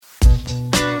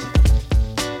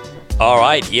All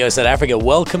right, EO South Africa,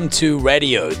 welcome to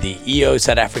Radio, the EO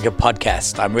South Africa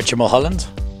podcast. I'm Richard Mulholland.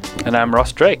 And I'm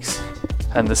Ross Drakes.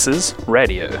 And this is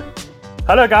Radio.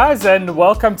 Hello guys, and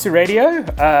welcome to Radio.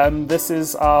 This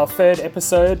is our third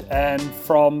episode, and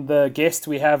from the guest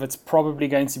we have, it's probably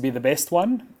going to be the best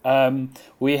one.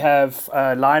 We have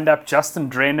lined up Justin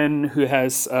Drennan, who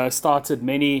has started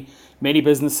many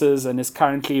businesses and is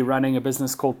currently running a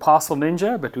business called Parcel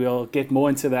Ninja, but we'll get more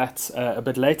into that a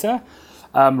bit later.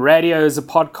 Radio is a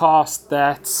podcast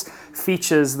that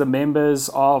features the members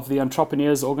of the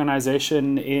Entrepreneurs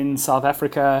Organization in South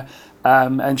Africa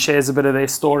and shares a bit of their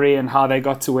story and how they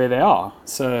got to where they are.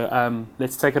 So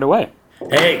let's take it away.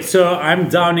 Hey, so I'm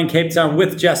down in Cape Town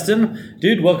with Justin.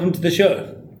 Dude, welcome to the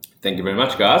show. Thank you very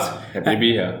much, guys. Happy to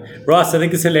be here. Ross, I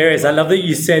think it's hilarious. I love that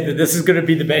you said that this is going to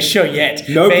be the best show yet.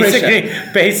 No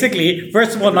pressure. Basically,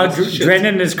 first of all, now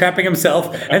Drennan is crapping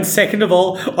himself. And second of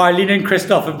all, Arlene and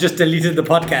Christoph have just deleted the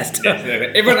podcast.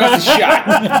 Everyone else is shy.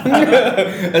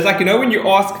 It's like,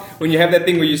 when you have that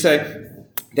thing where you say,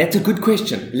 that's a good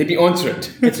question. Let me answer it.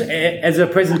 It's, as a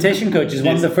presentation coach, is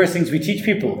one of the first things we teach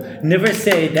people. Never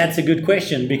say that's a good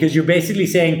question, because you're basically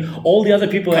saying all the other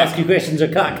people who ask you questions are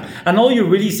cuck. And all you're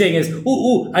really saying is,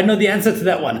 ooh, I know the answer to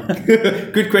that one.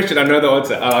 Good question. I know the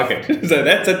answer. I like it. So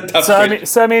that's a tough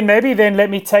question. Maybe then let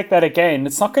me take that again.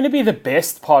 It's not going to be the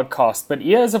best podcast, but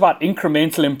EO is about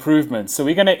incremental improvement. So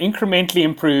we're going to incrementally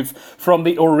improve from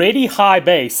the already high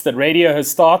base that Radio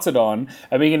has started on,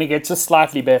 and we're going to get just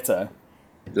slightly better.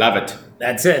 Love it.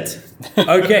 That's it.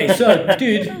 Okay, so,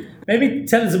 dude, maybe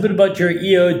tell us a bit about your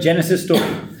EO Genesis story.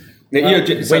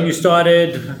 When you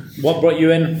started, what brought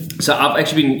you in? So I've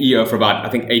actually been in EO for about, I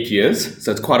think, 8 years.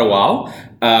 So it's quite a while.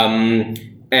 And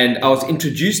I was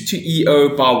introduced to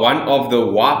EO by one of the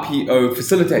YPO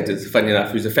facilitators, funny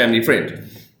enough, who's a family friend.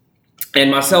 And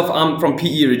myself, I'm from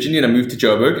PE originally, and I moved to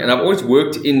Joburg. And I've always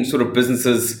worked in sort of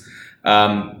businesses,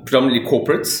 predominantly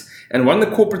corporates. And one of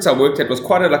the corporates I worked at was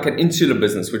quite an insular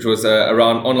business, which was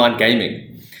around online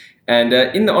gaming. And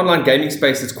in the online gaming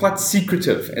space, it's quite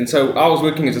secretive. And so I was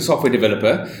working as a software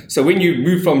developer. So when you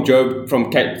move from PE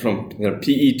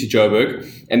to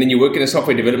Joburg, and then you work in a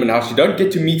software development house, you don't get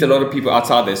to meet a lot of people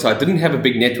outside there. So I didn't have a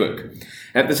big network.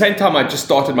 And at the same time, I just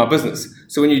started my business.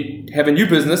 So when you have a new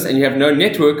business and you have no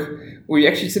network, well, you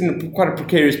actually sit in quite a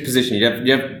precarious position.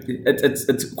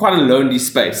 It's quite a lonely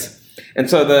space. And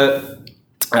so the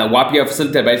YPO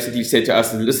facilitator basically said to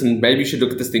us, listen, maybe you should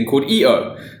look at this thing called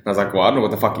EO. And I was like, well, I don't know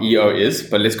what the fuck EO is,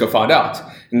 but let's go find out.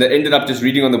 And they ended up just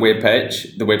reading on the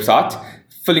website,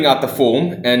 filling out the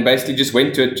form, and basically just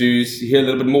went to it to hear a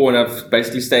little bit more. And I've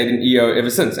basically stayed in EO ever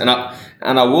since. And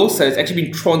I will say it's actually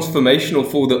been transformational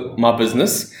for my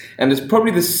business. And it's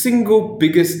probably the single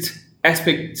biggest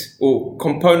aspect or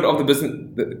component of the business,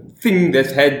 the thing that's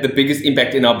had the biggest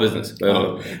impact in our business.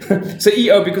 So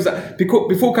EO, because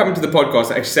before coming to the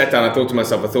podcast, I actually sat down, I thought to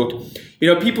myself,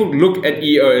 people look at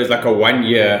EO as like a 1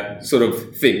 year sort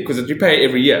of thing, because you pay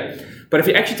every year. But if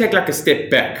you actually take like a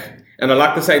step back, and I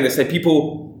like the saying, they say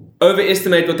people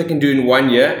overestimate what they can do in 1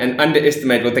 year and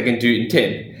underestimate what they can do in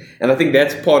 10. And I think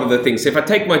that's part of the thing. So if I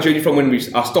take my journey from when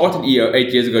I started EO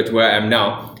 8 years ago to where I am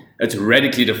now, it's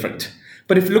radically different.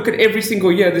 But if you look at every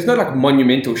single year, there's no like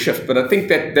monumental shift. But I think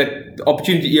that the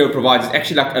opportunity EO provides is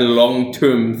actually like a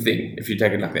long-term thing, if you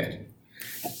take it like that.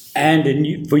 And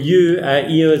for you,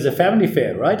 EO is a family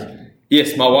affair, right?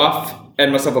 Yes, my wife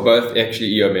and myself are both actually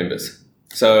EO members.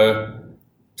 So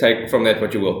take from that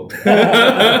what you will.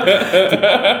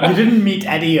 You didn't meet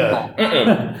at EO.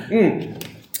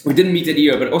 We didn't meet at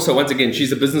EO, but also, once again,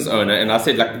 she's a business owner, and I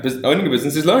said, owning a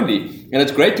business is lonely, and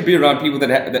it's great to be around people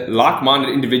that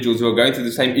like-minded individuals who are going through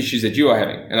the same issues that you are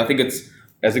having, and I think it's,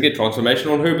 as I get,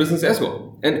 transformational on her business as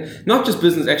well, and not just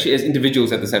business, actually, as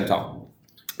individuals at the same time.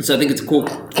 So I think it's a cool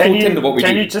trend of what we do.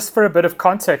 Can you, just for a bit of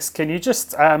context, can you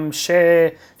just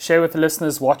share with the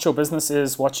listeners what your business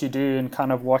is, what you do, and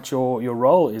kind of what your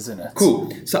role is in it?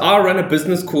 Cool. So I run a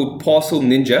business called Parcel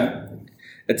Ninja.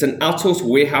 It's an outsourced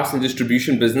warehouse and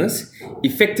distribution business.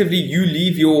 Effectively, you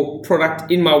leave your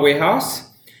product in my warehouse,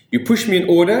 you push me an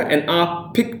order, and I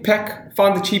pick, pack,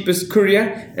 find the cheapest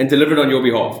courier, and deliver it on your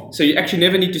behalf. So you actually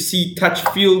never need to see, touch,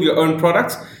 feel your own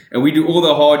products, and we do all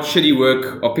the hard, shitty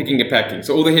work of picking and packing.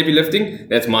 So all the heavy lifting,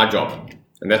 that's my job,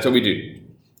 and that's what we do.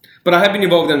 But I have been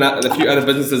involved in a few other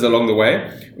businesses along the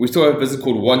way. We still have a business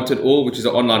called Want It All, which is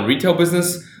an online retail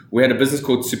business. We had a business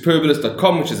called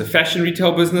Superbalist.com, which is a fashion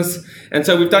retail business. And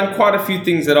so we've done quite a few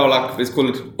things that are like, let's call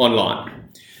it online.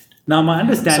 Now, my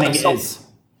understanding is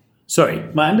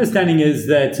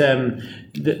that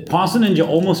the Parcel Ninja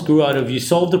almost grew out of, you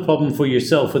solved a problem for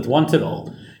yourself with Want It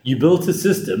All. You built a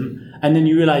system, and then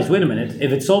you realized, wait a minute,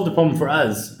 if it solved a problem for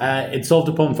us, it solved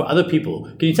a problem for other people.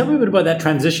 Can you tell me a bit about that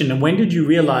transition, and when did you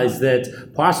realize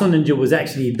that Parcel Ninja was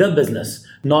actually the business,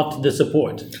 not the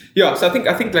support? Yeah, so I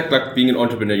think like being an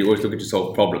entrepreneur, you always looking to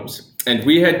solve problems, and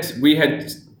we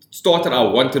had started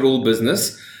our Wanted All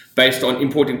business based on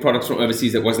importing products from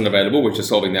overseas that wasn't available, which is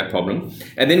solving that problem.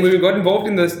 And then when we got involved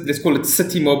in this, let's call it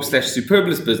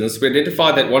Citimob/Superblis business, we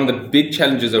identified that one of the big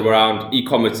challenges around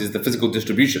e-commerce is the physical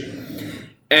distribution.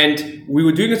 And we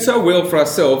were doing it so well for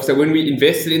ourselves that when we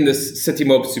invested in this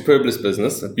Citimob/Superblis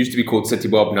business, it used to be called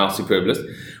Citimob, now Superblis,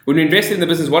 when we invested in the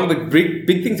business, one of the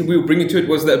big things that we were bringing to it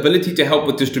was the ability to help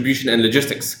with distribution and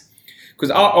logistics.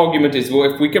 Because our argument is,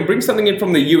 well, if we can bring something in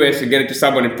from the US and get it to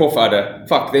someone in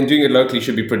Pofadder, then doing it locally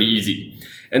should be pretty easy.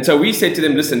 And so we said to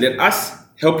them, listen, let us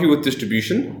help you with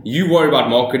distribution. You worry about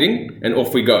marketing, and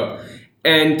off we go.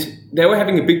 And they were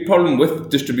having a big problem with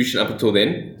distribution up until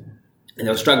then. And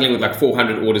they were struggling with like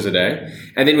 400 orders a day.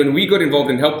 And then when we got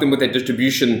involved and helped them with that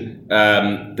distribution,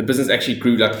 the business actually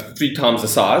grew like 3 times the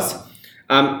size.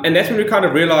 And that's when we kind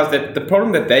of realized that the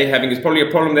problem that they're having is probably a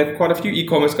problem that quite a few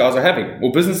e-commerce guys are having, or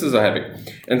businesses are having.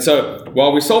 And so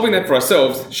while we're solving that for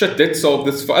ourselves, let's solve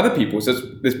this for other people. So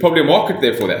there's probably a market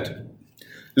there for that.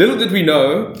 Little did we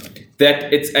know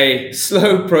that it's a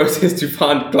slow process to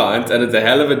find clients, and it's a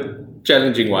hell of a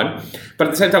challenging one. But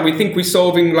at the same time, we think we're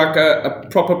solving like a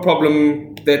proper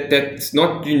problem that's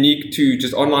not unique to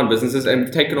just online businesses, and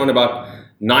we've taken on about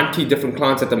 90 different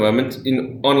clients at the moment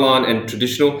in online and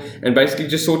traditional, and basically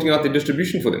just sorting out the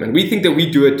distribution for them. And we think that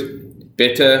we do it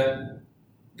better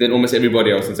than almost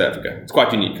everybody else in South Africa. It's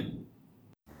quite unique.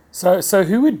 So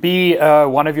who would be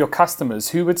one of your customers?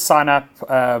 Who would sign up,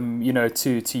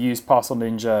 to use Parcel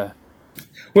Ninja?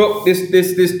 Well,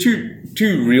 there's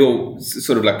two real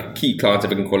sort of like key clients,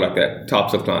 if I can call it like that,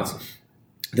 types of clients.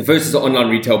 The first is an online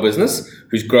retail business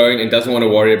who's growing and doesn't want to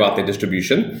worry about their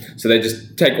distribution. So they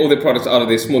just take all their products out of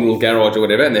their small little garage or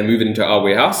whatever, and they move it into our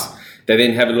warehouse. They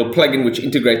then have a little plugin which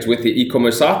integrates with the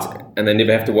e-commerce site, and they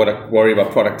never have to worry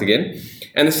about product again.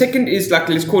 And the second is like,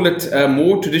 let's call it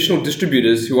more traditional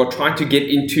distributors who are trying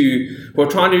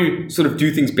to sort of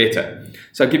do things better.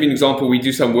 So I'll give you an example. We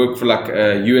do some work for like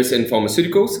USN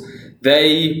Pharmaceuticals.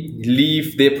 They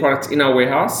leave their products in our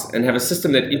warehouse and have a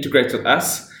system that integrates with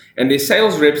us. And their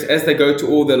sales reps, as they go to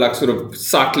all the like sort of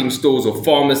cycling stores or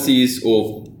pharmacies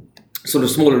or sort of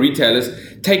smaller retailers,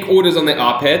 take orders on their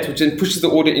iPads, which then pushes the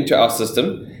order into our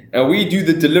system. And we do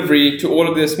the delivery to all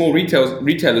of their small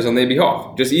retailers on their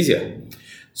behalf, just easier.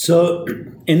 So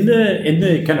in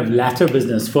the kind of latter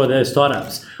business for the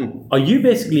startups, are you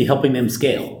basically helping them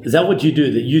scale? Is that what you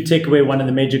do, that you take away one of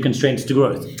the major constraints to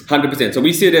growth? 100%. So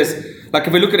we see it as, like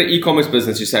if we look at an e-commerce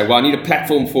business, you say, well, I need a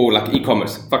platform for like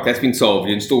e-commerce. Fuck, that's been solved.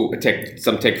 You install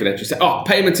some tech for that. You say, oh,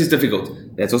 payments is difficult.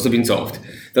 That's also been solved.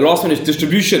 The last one is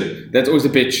distribution. That's always a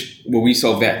bitch. Well, we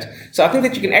solve that. So I think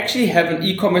that you can actually have an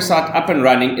e-commerce site up and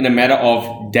running in a matter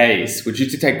of days, which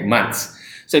used to take months.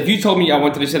 So if you told me I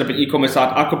wanted to set up an e-commerce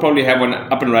site, I could probably have one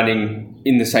up and running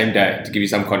in the same day, to give you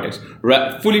some context.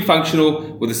 Fully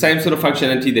functional with the same sort of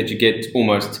functionality that you get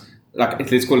almost, like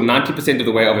let's call it 90% of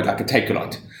the way of it, like a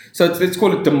Takealot. So let's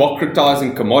call it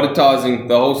democratizing, commoditizing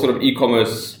the whole sort of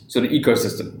e-commerce sort of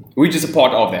ecosystem. We're just a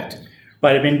part of that.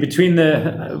 But I mean, between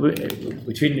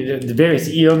the various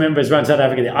EO members around South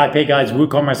Africa, the iPay guys,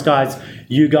 WooCommerce guys,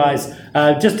 you guys,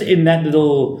 just in that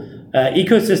little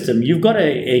ecosystem, you've got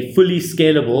a fully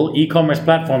scalable e-commerce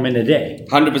platform in a day.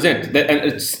 100%. And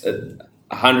it's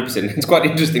 100%. It's quite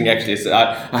interesting, actually. So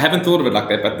I haven't thought of it like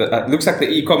that, but it looks like the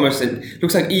e-commerce and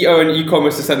looks like EO and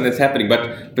e-commerce is something that's happening.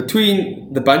 But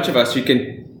between the bunch of us, you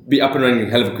can be up and running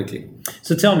hell of a quickly.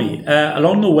 So tell me,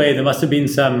 along the way, there must have been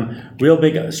some real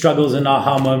big struggles and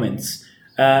aha moments.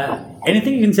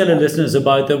 Anything you can tell our listeners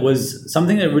about that was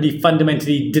something that really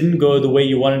fundamentally didn't go the way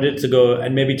you wanted it to go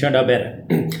and maybe turned out better?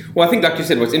 Well, I think like you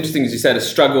said, what's interesting is you said a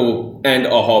struggle and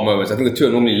aha moments. I think the two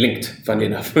are normally linked, funny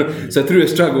enough. So through a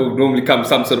struggle normally comes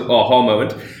some sort of aha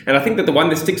moment. And I think that the one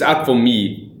that sticks out for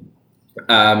me,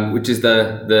 which is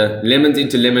the lemons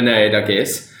into lemonade, I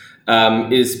guess,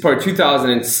 is probably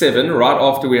 2007, right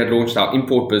after we had launched our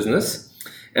import business.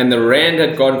 And the rand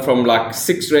had gone from like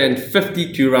 6 Rand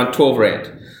 50 to around 12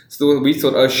 Rand. So we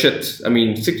thought, oh shit, I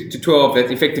mean, 6 to 12,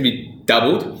 that effectively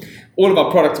doubled. All of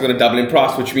our products are going to double in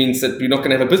price, which means that we're not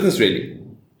going to have a business really.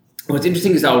 What's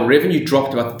interesting is our revenue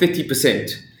dropped about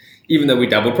 30%, even though we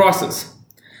doubled prices.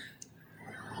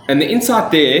 And the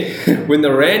insight there, when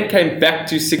the rand came back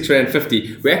to 6 Rand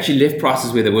 50, we actually left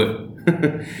prices where they were.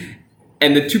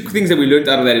 And the two things that we learned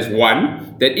out of that is,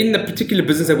 one, that in the particular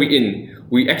business that we're in,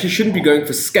 we actually shouldn't be going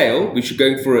for scale. We should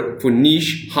be going for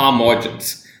niche, high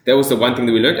margins. That was the one thing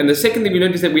that we learned. And the second thing we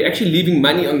learned is that we're actually leaving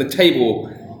money on the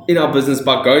table in our business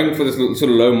by going for this sort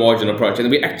of low margin approach. And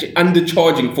we're actually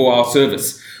undercharging for our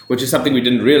service, which is something we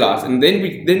didn't realize. And then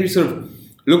we sort of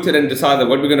looked at it and decided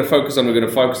what we're going to focus on. We're going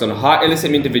to focus on high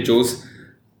LSM individuals.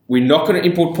 We're not going to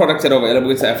import products that are available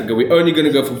in South Africa. We're only going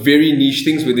to go for very niche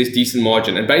things with this decent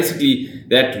margin. And basically,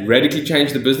 that radically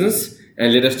changed the business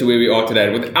and led us to where we are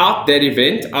today. Without that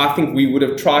event, I think we would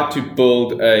have tried to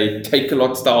build a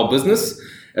take-a-lot style business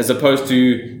as opposed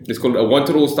to, let's call it a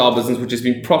want-it-all style business, which has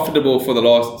been profitable for the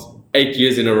last 8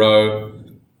 years in a row,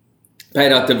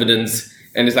 paid out dividends,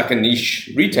 and it's like a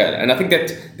niche retailer. And I think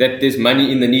that there's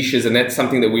money in the niches, and that's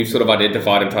something that we've sort of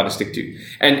identified and tried to stick to.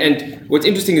 And what's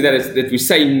interesting is that we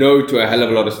say no to a hell of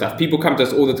a lot of stuff. People come to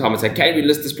us all the time and say, can we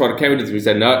list this product? Can we do this? We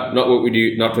say, no, not what we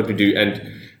do, not what we do. And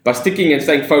by sticking and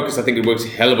staying focused, I think it works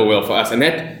hell of a well for us. And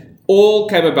that all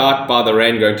came about by the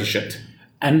rand going to shit.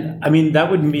 And I mean, that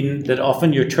would mean that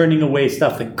often you're turning away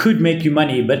stuff that could make you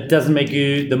money, but doesn't make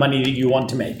you the money that you want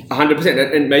to make.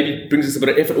 100%. And maybe brings us a bit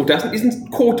of effort or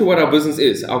isn't core to what our business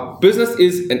is. Our business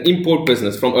is an import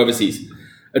business from overseas.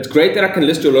 It's great that I can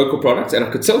list your local products and I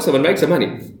could sell some and make some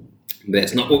money. But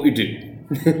that's not what we do.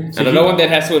 And I don't want that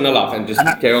hassle in our life, and just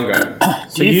carry on going.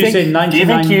 So you say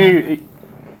 99.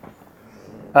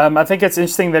 I think it's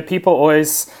interesting that people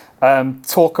always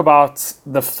talk about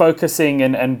the focusing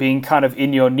and being kind of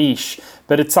in your niche,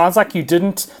 but it sounds like you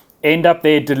didn't end up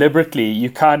there deliberately.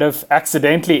 You kind of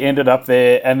accidentally ended up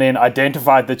there and then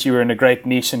identified that you were in a great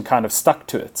niche and kind of stuck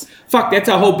to it. Fuck, that's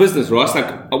our whole business, Ross.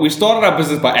 Like, we started our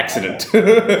business by accident.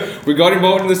 We got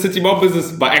involved in the City Mob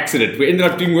business by accident. We ended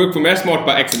up doing work for Massmart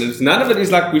by accident. None of it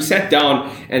is like we sat down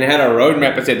and had a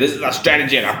roadmap and said, this is our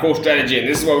strategy and our core strategy and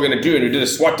this is what we're going to do. And we did a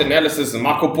SWOT analysis and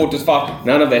Michael Porter's file.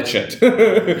 None of that shit.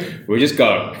 We just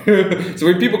go. So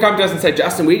when people come to us and say,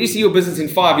 Justin, where do you see your business in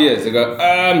 5 years? They go,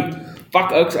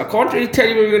 fuck, Oaks, I can't really tell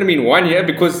you where we're going to be in 1 year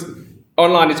because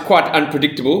online is quite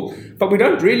unpredictable. But we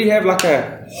don't really have like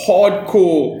a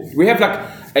hardcore, we have like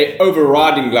a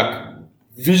overriding like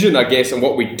vision, I guess, on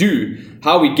what we do.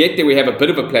 How we get there, we have a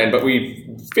bit of a plan, but we're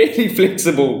fairly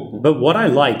flexible. But what I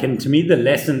like, and to me the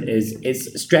lesson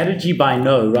is strategy by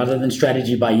no rather than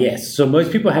strategy by yes. So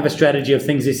most people have a strategy of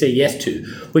things they say yes to,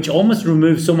 which almost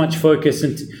removes so much focus.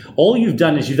 And all you've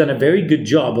done is you've done a very good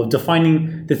job of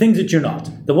defining the things that you're not,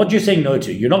 what you're saying no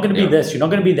to. You're not going to be this, you're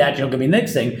not going to be that, you're not going to be the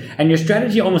next thing. And your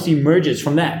strategy almost emerges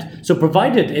from that. So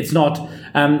provided it's not,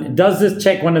 does this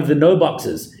check one of the no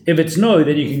boxes? If it's no,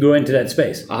 then you can go into that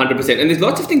space. 100%. And there's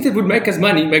lots of things that would make us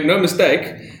money, make no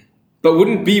mistake, but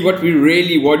wouldn't be what we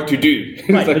really want to do.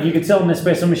 Right, but you could sell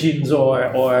Nespresso machines or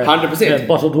 100%.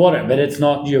 Bottled water, but it's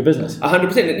not your business.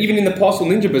 100%. And even in the Parcel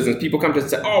Ninja business, people come to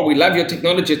us and say, oh, we love your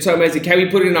technology, it's so amazing, can we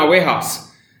put it in our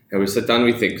warehouse? And we sit down and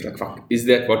we think, like, fuck, is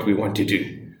that what we want to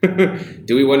do?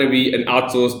 Do we want to be an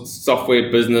outsourced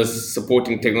software business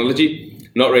supporting technology?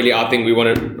 Not really our thing. We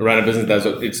want to run a business that's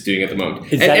what it's doing at the moment.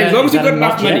 And as long as you've got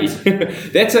enough money,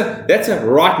 that's a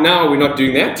right now we're not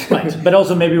doing that. Right. But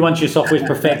also maybe once your software is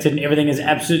perfected and everything is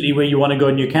absolutely where you want to go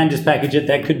and you can just package it,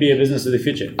 that could be a business of the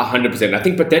future. 100%. I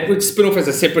think, but that would spin off as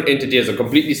a separate entity, as a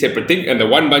completely separate thing. And the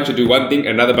one bunch will do one thing,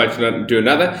 another bunch will do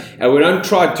another. And we don't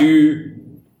try to do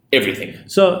everything.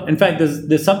 So in fact,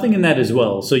 there's something in that as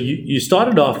well. So you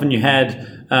started off and you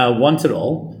had Want It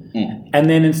All. And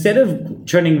then instead of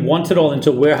turning Want It All into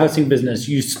a warehousing business,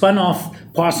 you spun off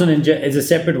Parcel Ninja as a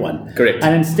separate one. Correct.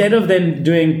 And instead of then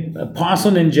doing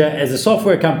Parcel Ninja as a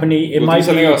software company, it might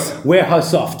be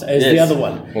Warehouse Soft as the other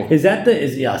one. Is that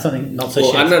something not so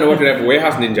shit? I don't know what to have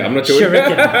Warehouse Ninja. I'm not sure.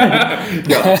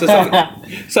 Yeah, so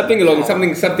something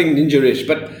ninja-ish,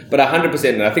 but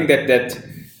 100%. And I think that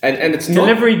and it's not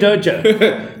Delivery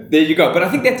Dojo. There you go. But I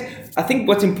think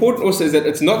what's important also is that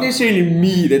it's not necessarily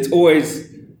me that's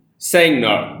always saying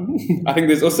no. I think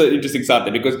there's also an interesting side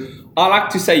there, because I like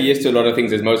to say yes to a lot of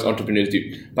things, as most entrepreneurs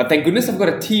do. But thank goodness I've got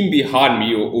a team behind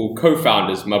me, or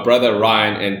co-founders, my brother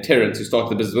Ryan and Terrence, who started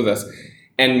the business with us.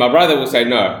 And my brother will say,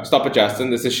 no, stop it,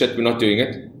 Justin. This is shit. We're not doing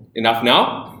it. Enough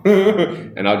now.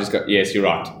 And I'll just go, yes, you're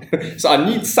right. So I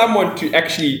need someone to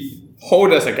actually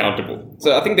hold us accountable.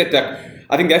 So I think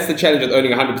that's the challenge with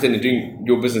owning 100% and doing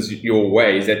your business your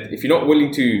way, is that if you're not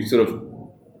willing to sort of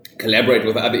collaborate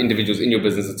with other individuals in your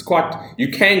business, you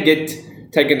can get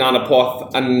taken down a path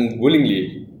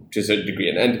unwillingly to a certain degree.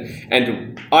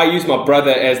 And I use my brother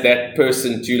as that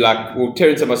person to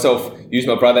Terrence and myself use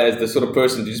my brother as the sort of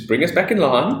person to just bring us back in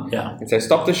line and say,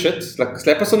 stop the shit, like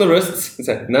slap us on the wrists and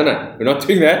say, no, we're not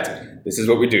doing that. This is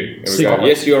what we do. And we go,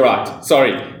 yes, you're right.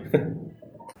 Sorry.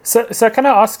 So can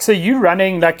I ask, so you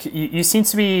running, like you seem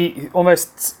to be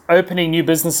almost opening new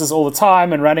businesses all the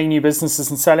time and running new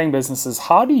businesses and selling businesses.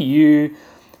 How do you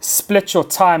split your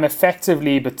time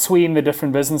effectively between the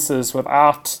different businesses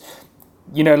without,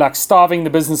 like starving the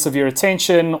business of your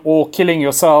attention or killing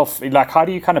yourself? Like, how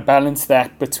do you kind of balance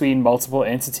that between multiple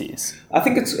entities? I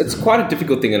think it's quite a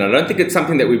difficult thing, and I don't think it's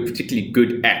something that we're particularly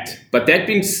good at. But that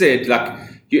being said, like,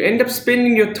 you end up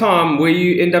spending your time where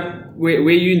you end up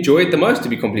where you enjoy it the most, to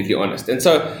be completely honest. And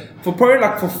so for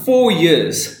probably for 4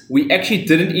 years, we actually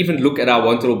didn't even look at our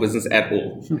Wanted All business at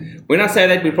all. When I say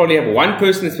that, we probably have one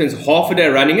person that spends half a day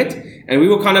running it, and we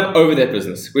were kind of over that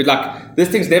business. We're like, this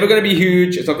thing's never going to be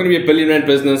huge. It's not going to be a $1 billion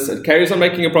business. It carries on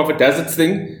making a profit, does its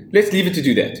thing. Let's leave it to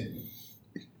do that.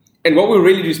 And what we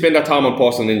really do is spend our time on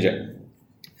Parcel Ninja.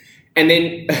 And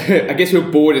then I guess we're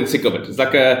bored and sick of it. It's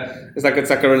like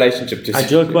a relationship. I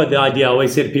joke about the idea. I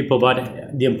always say to people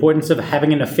about the importance of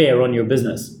having an affair on your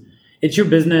business. It's your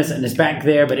business and it's back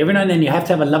there, but every now and then you have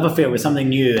to have a love affair with something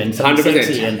new and something 100%.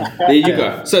 sexy. And there you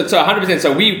go. So 100%.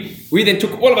 So we then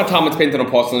took all of our time and spent it on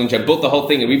Parcel Ninja and built the whole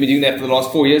thing, and we've been doing that for the last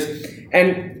 4 years.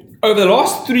 And over the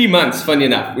last 3 months, funny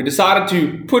enough, we decided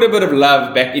to put a bit of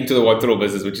love back into the Wanted All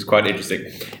business, which is quite interesting.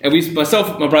 And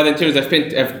myself, my brother and Terence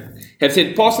have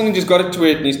said Parcel Ninja's got it to where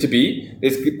it needs to be.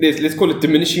 There's let's call it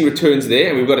diminishing returns there,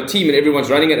 and we've got a team and everyone's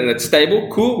running it and it's stable.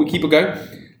 Cool, we keep it going.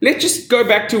 Let's just go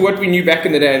back to what we knew back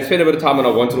in the day and spend a bit of time on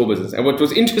our Wanted All business. And what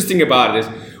was interesting about it is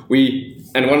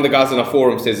and one of the guys in our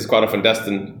forum says this quite often,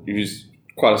 Dustin, who's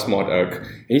quite a smart oak,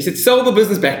 and he said, sell the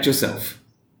business back to yourself.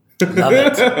 Love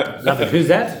it. Love it. Who's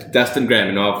that? Dustin Graham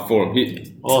in our forum.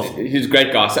 Awesome. He's a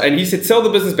great guy. And he said, sell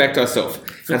the business back to ourselves.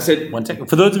 And I said, one second.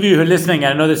 For those of you who are listening,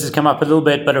 I know this has come up a little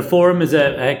bit, but a forum is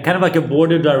a kind of like a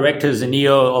board of directors in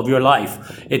EO of your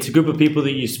life. It's a group of people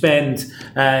that you spend,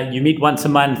 you meet once a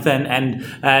month and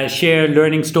share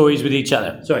learning stories with each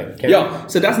other. Sorry. Yeah.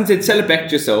 So Dustin said, sell it back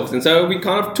to yourselves. And so we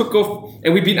kind of took off,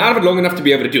 and we've been out of it long enough to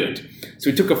be able to do it.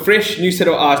 So we took a fresh new set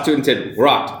of eyes to it and said,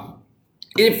 right,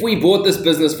 if we bought this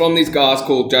business from these guys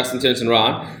called Justin, Terence and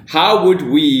Ryan, how would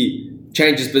we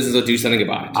change this business or do something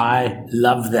about it? I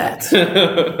love that.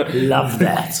 Love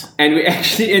that. And we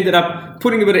actually ended up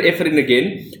putting a bit of effort in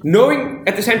again, knowing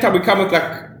at the same time we come with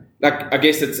like I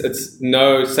guess it's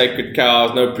no sacred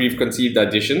cows, no preconceived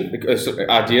ideas,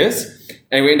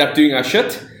 and we end up doing our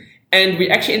shit, and we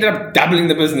actually ended up doubling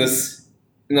the business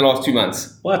in the last 2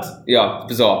 months. What? Yeah, it's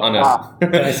bizarre, I know.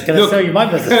 Can I sell you my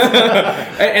business?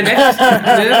 and that's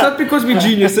not because we're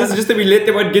geniuses, it's just that we let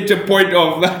them get to a point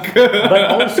of like... But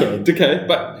also... Okay,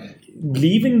 but...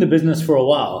 Leaving the business for a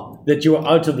while that you were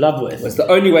out of love with. That's the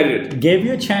only way to do it. Gave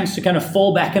you a chance to kind of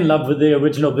fall back in love with the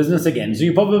original business again. So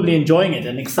you're probably enjoying it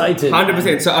and excited.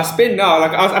 100%. So I spend now,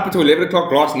 I was up until 11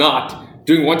 o'clock last night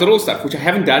doing Wanted All stuff, which I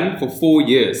haven't done for 4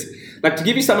 years. Like, to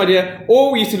give you some idea,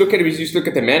 all we used to look at it, we used to look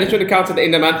at the management accounts at the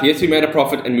end of the month. Yes, we made a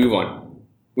profit and move on.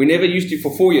 We never used to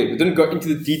for 4 years. We didn't go into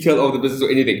the detail of the business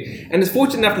or anything. And it's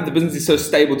fortunate enough that the business is so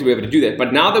stable to be able to do that.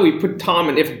 But now that we put time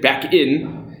and effort back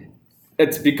in,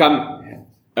 it's actually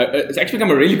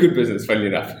become a really good business, funnily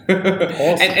enough.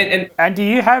 Awesome. And do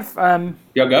you have...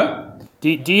 Yeah, go.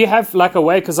 Do you have like a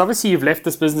way, because obviously you've left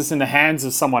this business in the hands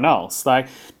of someone else, like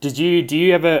do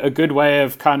you have a good way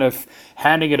of kind of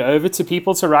handing it over to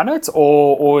people to run it,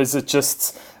 or is it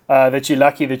just that you're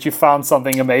lucky that you found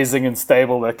something amazing and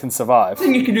stable that can survive? I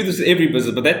think you can do this with every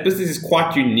business, but that business is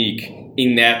quite unique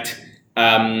in that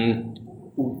I'm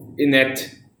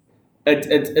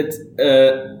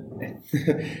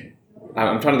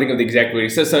trying to think of the exact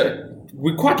word. So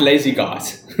we're quite lazy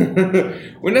guys.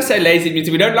 When I say lazy, it means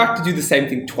we don't like to do the same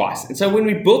thing twice. And so when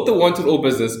we built the Wanted All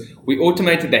business, we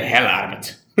automated the hell out of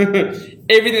it.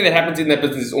 Everything that happens in that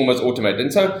business is almost automated.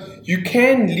 And so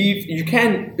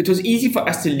it was easy for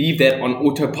us to leave that on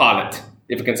autopilot,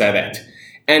 if I can say that.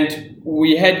 And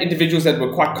we had individuals that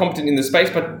were quite competent in the space,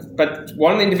 but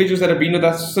one of the individuals that have been with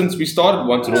us since we started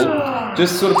Wanted All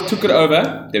just sort of took it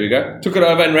over. There we go. Took it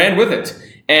over and ran with it.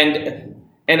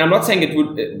 And I'm not saying that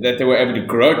they were able to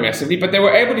grow it massively, but they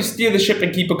were able to steer the ship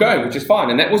and keep it going, which is fine.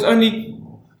 And that was only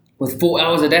with 4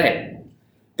 hours a day.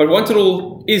 But Wanted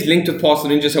All is linked with Parcel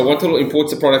Ninja, so Wanted All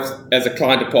imports the products as a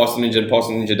client of Parcel Ninja, and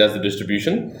Parcel Ninja does the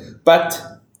distribution. But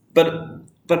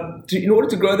in order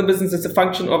to grow the business, it's a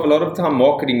function of a lot of time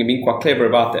marketing and being quite clever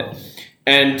about that.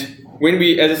 And when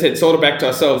we, as I said, sold it back to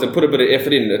ourselves and put a bit of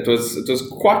effort in, it was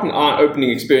quite an eye-opening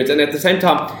experience. And at the same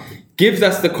time, gives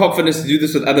us the confidence to do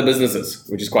this with other businesses,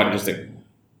 which is quite interesting.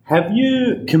 Have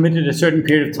you committed a certain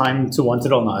period of time to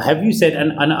Wanted All now? Have you said,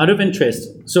 and out of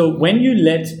interest, so when you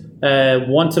let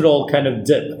Wanted All kind of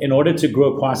dip in order to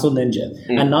grow Parcel Ninja,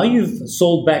 and now you've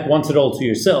sold back Wanted All to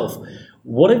yourself,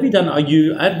 What have you done? Are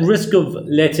you at risk of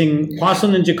letting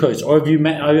Parcel Ninja coast, or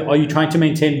are you trying to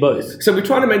maintain both? So we're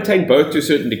trying to maintain both to a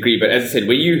certain degree, but as I said,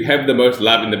 where you have the most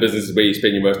love in the business is where you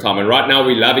spend your most time. And right now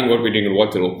we're loving what we're doing at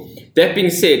Want It All. That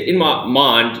being said, in my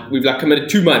mind, we've committed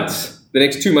 2 months, the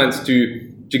next 2 months to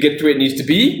get to where it needs to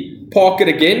be, park it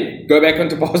again, go back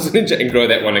onto Parcel Ninja and grow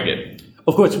that one again.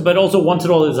 Of course, but also Want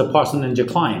It All is a Parcel Ninja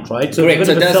client, right? So correct. It's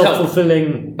a bit of a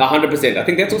self-fulfilling... 100%. I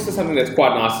think that's also something that's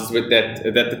quite nice is with that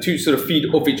the two sort of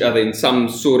feed off each other in some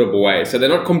sort of way. So they're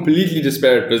not completely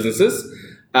disparate businesses.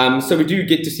 So we do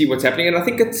get to see what's happening. And I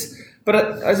think but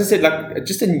as I said,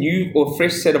 just a new or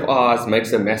fresh set of eyes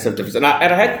makes a massive difference. And I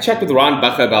had a chat with Ryan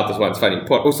Bacher about this once, funny,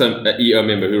 also an EO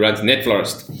member who runs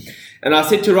NetFlorist. And I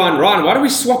said to Ryan, why don't we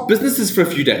swap businesses for a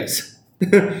few days?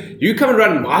 You come and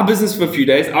run my business for a few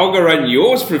days, I'll go run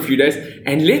yours for a few days,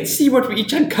 and let's see what we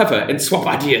each uncover and swap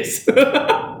ideas.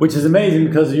 Which is amazing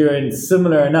because you're in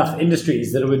similar enough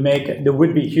industries that there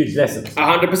would be huge lessons.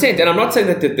 100%, and I'm not saying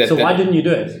that. So why didn't you do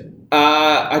it?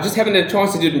 I just haven't had a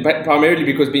chance to do it primarily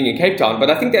because being in Cape Town, but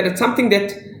I think that it's something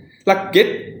that,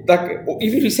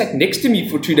 even if you sat next to me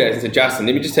for 2 days and said, Justin,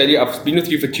 let me just tell you, I've been with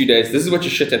you for 2 days. This is what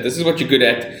you're shit at. This is what you're good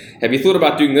at. Have you thought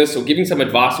about doing this or giving some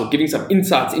advice or giving some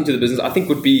insights into the business? I think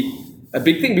would be a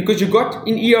big thing because you've got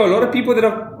in EO a lot of people that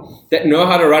know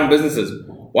how to run businesses.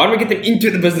 Why don't we get them into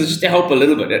the business just to help a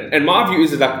little bit? And my view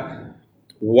is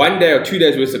 1 day or 2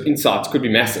 days worth of insights could be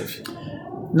massive.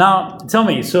 Now, tell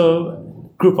me, so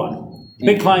Groupon.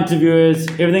 Big client of yours,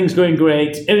 everything's going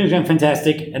great, everything's going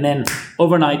fantastic, and then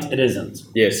overnight it isn't.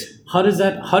 Yes. How does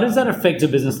that affect a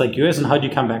business like yours, and how do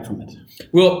you come back from it?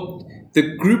 Well, the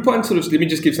Groupon let me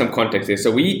just give some context there. So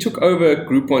we took over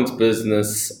Groupon's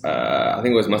business, I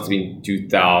think must have been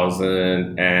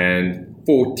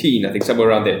 2014, I think somewhere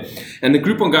around there. And the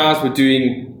Groupon guys were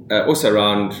doing also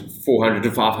around 400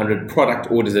 to 500 product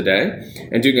orders a day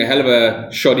and doing a hell of a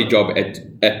shoddy job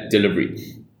at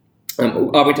delivery. I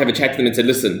went to have a chat to them and said,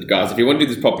 listen, guys, if you want to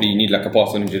do this properly, you need a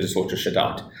Parcel Ninja to sort your shit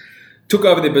out. Took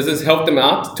over their business, helped them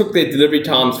out, took their delivery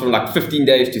times from 15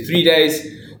 days to 3 days,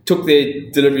 took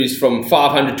their deliveries from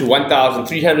 500 to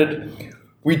 1,300.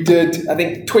 We did, I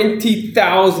think,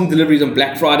 20,000 deliveries on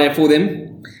Black Friday for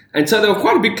them. And so they were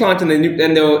quite a big client and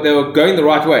they were going the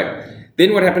right way.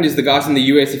 Then what happened is the guys in the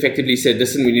US effectively said,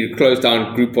 listen, we need to close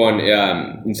down Groupon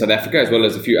in South Africa as well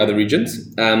as a few other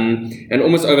regions. And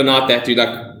almost overnight they had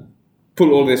to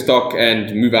pull all their stock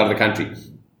and move out of the country.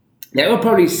 They were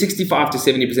probably 65 to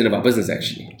 70% of our business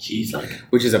actually. Jeez,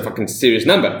 which is a fucking serious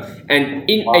number. And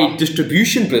in a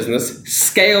distribution business,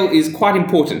 scale is quite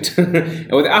important. And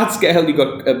without scale, you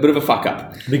got a bit of a fuck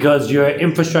up. Because your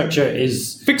infrastructure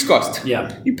is... fixed cost.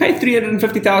 Yeah. You pay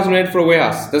 350,000 Rand for a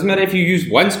warehouse. Doesn't matter if you use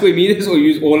 1 square meters or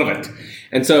use all of it.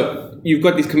 And so you've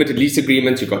got these committed lease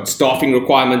agreements, you've got staffing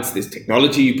requirements, there's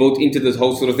technology you built into this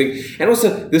whole sort of thing. And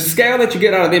also the scale that you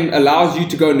get out of them allows you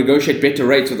to go and negotiate better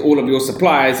rates with all of your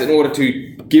suppliers in order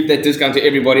to give that discount to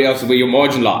everybody else where your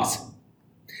margin lies.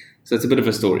 So it's a bit of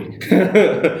a story.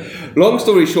 Long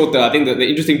story short though, I think that the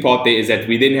interesting part there is that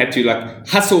we then had to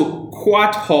hustle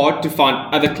quite hard to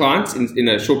find other clients in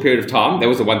a short period of time. That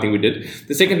was the one thing we did.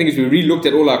 The second thing is we re-looked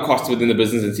at all our costs within the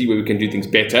business and see where we can do things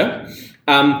better.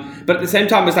 But at the same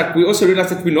time, it's we also realized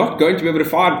that we're not going to be able to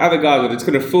find other guys that's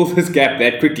going to fill this gap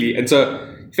that quickly. And so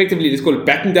effectively, let's call it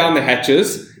batten down the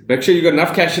hatches, make sure you've got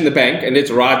enough cash in the bank, and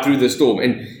let's ride through the storm.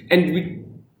 And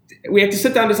we had to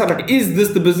sit down and decide, is this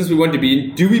the business we want to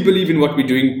be in? Do we believe in what we're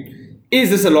doing? Is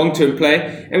this a long-term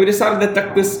play? And we decided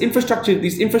that these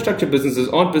infrastructure businesses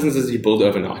aren't businesses you build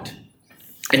overnight.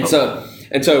 And so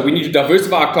we need to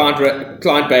diversify our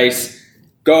client base,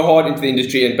 go hard into the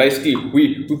industry, and basically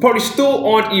we probably still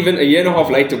aren't even a year and a half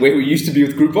later where we used to be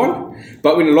with Groupon,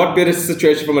 but we're in a lot better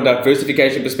situation from a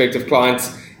diversification perspective,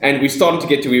 clients, and we're starting to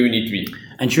get to where we need to be.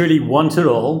 And surely Want It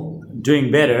All doing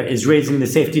better is raising the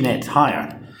safety net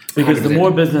higher, because 100%. The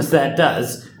more business that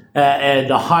does,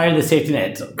 the higher the safety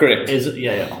net. Correct. Is.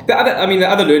 The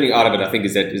other learning out of it, I think,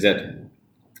 is that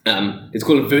it's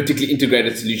called vertically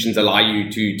integrated solutions allow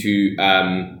you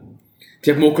to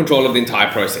have more control of the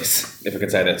entire process, if I can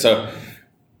say that. So,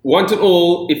 Want It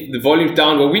All, if the volume's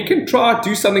down, well, we can try to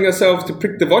do something ourselves to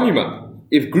pick the volume up.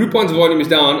 If Groupon's volume is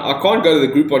down, I can't go to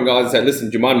the Groupon guys and say,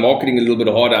 listen, do you mind marketing a little bit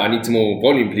harder? I need some more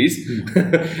volume, please.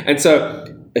 And so,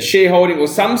 a shareholding or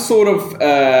some sort of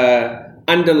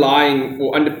underlying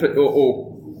or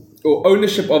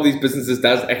ownership of these businesses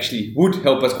would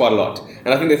help us quite a lot.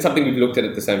 And I think that's something we've looked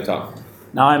at the same time.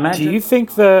 Now, I imagine. Do you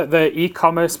think the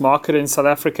e-commerce market in South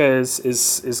Africa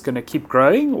is going to keep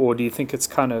growing, or do you think it's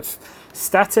kind of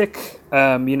static?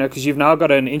 Because you've now got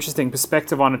an interesting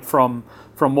perspective on it from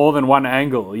more than one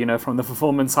angle, from the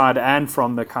fulfillment side and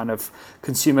from the kind of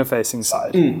consumer-facing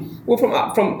side. Well,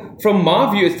 from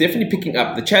my view, it's definitely picking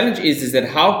up. The challenge is that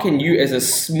how can you, as a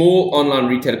small online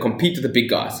retailer, compete with the big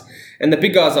guys? And the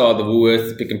big guys are the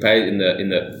Woolworths, Pick and Pay in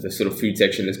the sort of food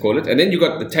section, let's call it. And then you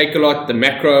got the Takealot, the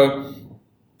Macro,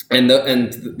 and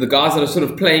the guys that are sort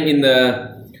of playing in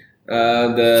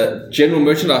the general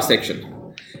merchandise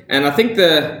section. And I think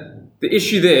the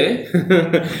issue there,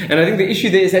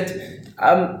 is that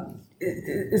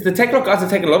is the Takealot guys are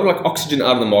taking a lot of like oxygen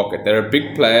out of the market. They're a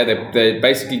big player. They're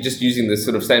basically just using the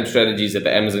sort of same strategies that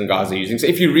the Amazon guys are using. So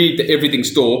if you read the Everything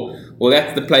Store, well,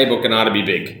 that's the playbook on how to be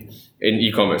big in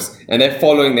e-commerce. And they're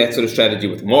following that sort of strategy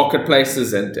with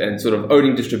marketplaces and sort of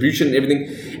owning distribution and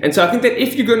everything. And so I think that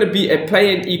if you're going to be a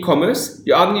player in e-commerce,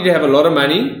 you either need to have a lot of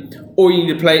money or you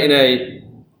need to play in a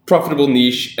profitable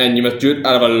niche, and you must do it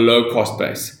out of a low cost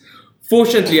base.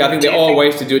 Fortunately, I think there are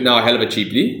ways to do it now a hell of it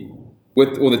cheaply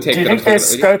with all the tech. Do you think there's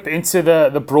scope into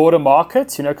the broader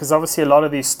market? Because obviously a lot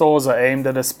of these stores are aimed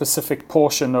at a specific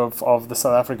portion of the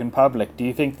South African public. Do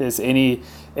you think there's any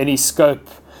scope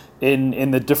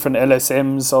in the different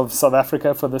LSMs of South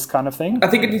Africa for this kind of thing? I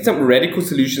think it needs some radical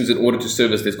solutions in order to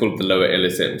service, let's call it the lower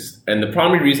LSMs. And the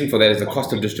primary reason for that is the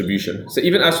cost of distribution. So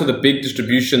even as for the big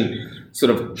distribution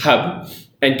sort of hub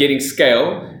and getting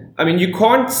scale, I mean, you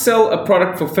can't sell a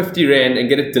product for 50 Rand and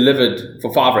get it delivered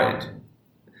for 5 Rand.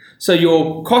 So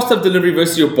your cost of delivery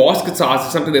versus your basket size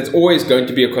is something that's always going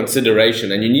to be a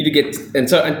consideration, and you need to get. And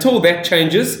so until that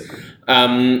changes,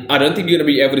 I don't think you're going to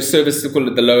be able to service the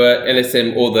lower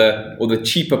LSM or the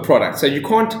cheaper product. So you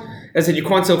can't, as I said, you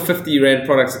can't sell 50 Rand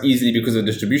products easily because of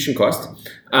distribution cost.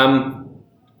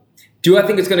 Do I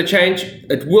think it's going to change?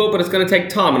 It will, but it's going to take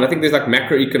time. And I think there's like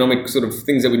macroeconomic sort of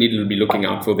things that we need to be looking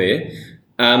out for there.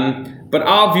 But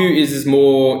our view is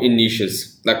more in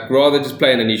niches, like rather just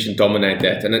play in a niche and dominate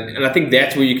that. And I think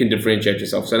that's where you can differentiate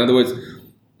yourself. So in other words,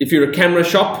 if you're a camera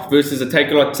shop versus a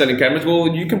Takealot selling cameras, well,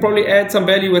 you can probably add some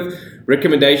value with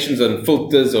recommendations on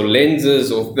filters or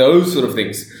lenses or those sort of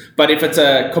things. But if it's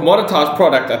a commoditized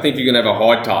product, I think you're going to have a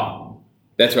hard time.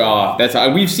 That's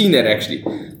how we've seen that actually.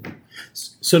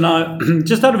 So now,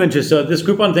 just out of interest, so this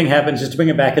Groupon thing happens, just to bring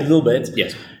it back a little bit.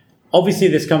 Yes. Obviously,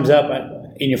 this comes up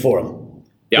in your forum.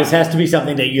 Yeah. This has to be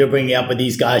something that you're bringing up with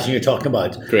these guys and you're talking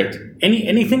about. Correct.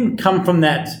 Anything come from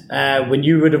that when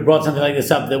you would have brought something like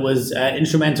this up that was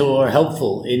instrumental or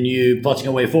helpful in you plotting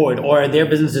a way forward, or are their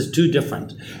businesses too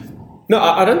different? No,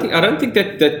 I don't think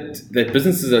that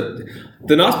businesses are.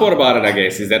 The nice part about it, I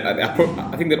guess, is that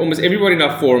I think that almost everybody in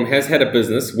our forum has had a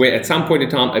business where at some point in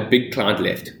time a big client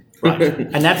left. Right.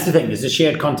 And that's the thing, there's a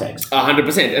shared context.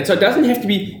 100%. And so it doesn't have to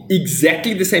be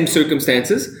exactly the same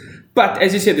circumstances, but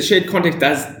as you said, the shared context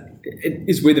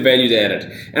is where the value is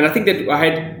added. And I think that I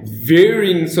had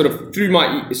varying sort of, through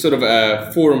my sort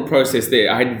of forum process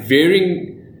there, I had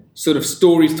varying sort of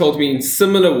stories told to me in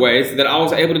similar ways that I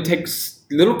was able to take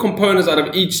little components out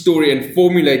of each story and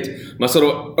formulate my sort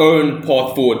of own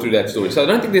path forward through that story. So I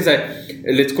don't think there's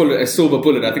let's call it a silver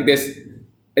bullet. I think there's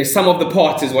a sum of the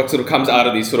parts is what sort of comes out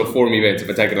of these sort of forum events, if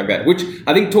I take it like that, which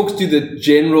I think talks to the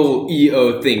general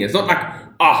EO thing. It's not like,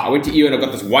 I went to EO and I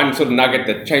got this one sort of nugget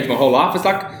that changed my whole life. It's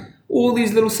like all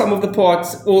these little sum of the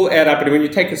parts all add up. And when you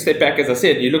take a step back, as I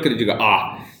said, you look at it, you go,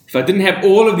 if I didn't have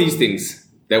all of these things,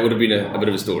 that would have been a bit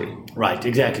of a story. Right,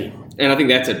 exactly. And I think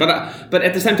that's it. But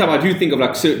at the same time, I do think of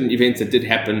like certain events that did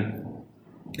happen,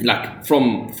 like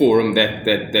from forum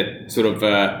that sort of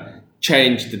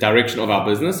changed the direction of our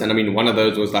business. And I mean, one of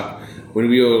those was like when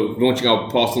we were launching our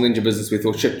Parcel Ninja business, we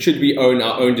thought, should we own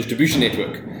our own distribution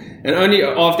network? And only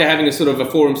after having a sort of a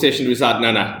forum session, we decided,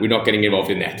 no, we're not getting involved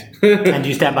in that. And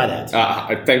you stand by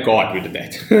that? Thank God we did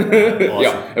that. Awesome.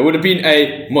 Yeah, it would have been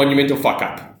a monumental fuck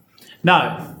up.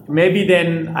 Now, maybe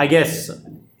then, I guess,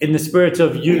 in the spirit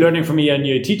of you learning from EO and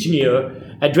you teaching EO,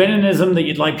 adrenalism that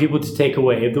you'd like people to take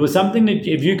away. If there was something that,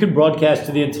 if you could broadcast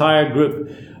to the entire group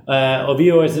of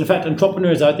EOers, in fact,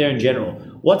 entrepreneurs out there in general,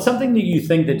 what's something that you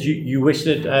think that you wish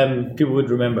that people would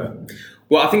remember?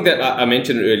 Well, I think that I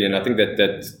mentioned it earlier, and I think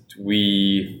that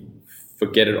we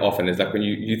forget it often. It's like when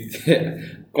you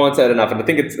can't say it enough, and I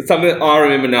think it's something that I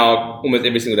remember now almost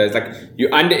every single day. It's like you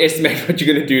underestimate what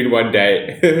you're going to do in one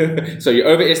day. So you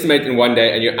overestimate in one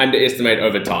day and you underestimate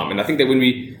over time. And I think that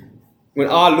when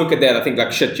I look at that, I think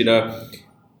like, shit,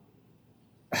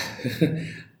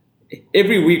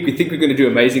 every week we think we're going to do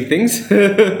amazing things.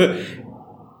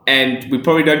 And we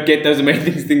probably don't get those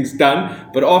amazing things done.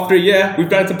 But after a year, we've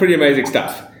done some pretty amazing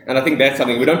stuff. And I think that's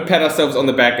something. We don't pat ourselves on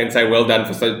the back and say, well done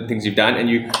for certain things you've done. And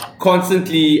you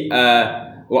constantly,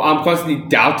 I'm constantly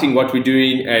doubting what we're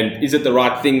doing. And is it the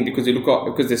right thing? Because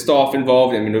there's staff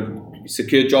involved and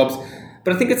secure jobs.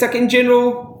 But I think it's like in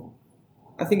general,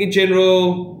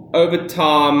 over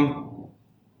time,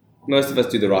 most of us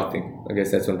do the right thing. I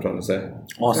guess that's what I'm trying to say.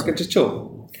 Awesome. Like, just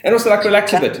chill. And also like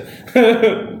relax a bit.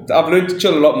 I've learned to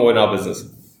chill a lot more in our business.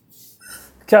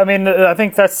 Okay, I mean, I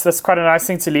think that's quite a nice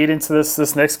thing to lead into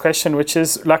this next question, which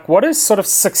is like, what does sort of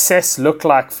success look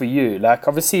like for you? Like,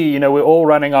 obviously, you know, we're all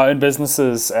running our own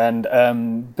businesses, and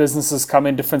businesses come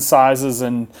in different sizes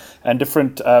and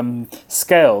different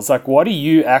scales. Like, what are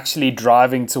you actually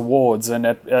driving towards? And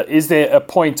is there a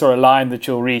point or a line that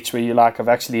you'll reach where you're like, I've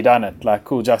actually done it? Like,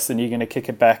 cool, Justin, you're going to kick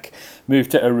it back, move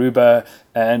to Aruba,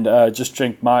 and just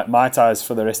drink Mai Tais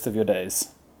for the rest of your days.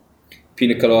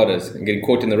 Pina coladas and getting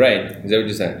caught in the rain. Is that what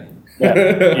you're saying? Yeah.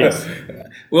 Yes.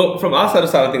 Well, from our side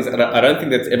of things, I don't think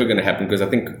that's ever going to happen, because I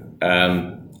think,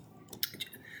 I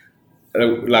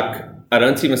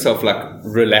don't see myself like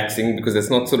relaxing, because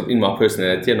that's not sort of in my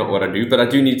personality and not what I do. But I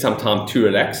do need some time to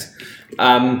relax,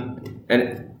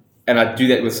 and I do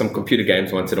that with some computer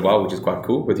games once in a while, which is quite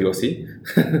cool, with Yossi,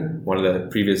 one of the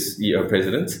previous EO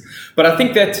presidents. But I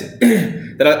think that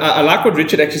I like what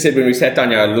Richard actually said when we sat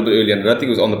down here a little bit earlier, and I don't think it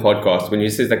was on the podcast, when he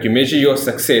says like you measure your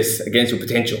success against your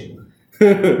potential.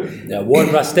 Yeah, Warren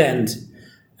Rustand,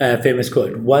 famous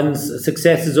quote: "One's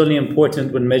success is only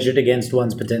important when measured against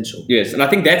one's potential." Yes, and I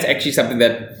think that's actually something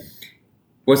that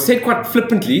was said quite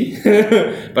flippantly,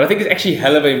 but I think it's actually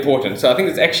hell of important. So I think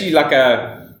it's actually like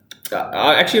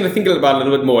I actually want to think about it a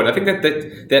little bit more, and I think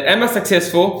that am I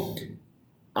successful?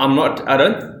 I'm not.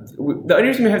 The only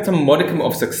reason we have some modicum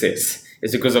of success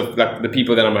is because of like the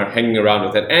people that I'm hanging around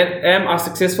with. And am I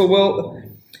successful? Well,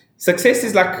 success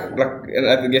is like, and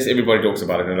I guess everybody talks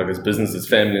about it. And like it's business, it's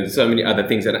family, and so many other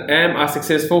things. And am I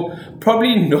successful?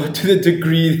 Probably not to the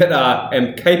degree that I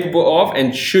am capable of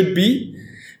and should be,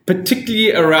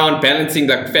 particularly around balancing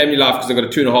like family life, because I've got a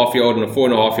 2.5-year-old and a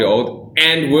 4.5-year-old,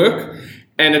 and work.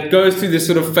 And it goes through this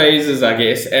sort of phases, I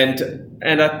guess, and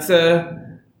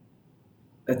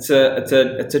it's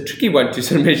a tricky one to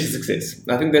sort of measure success.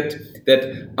 I think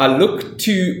that I look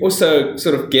to also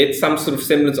sort of get some sort of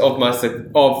semblance of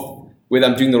whether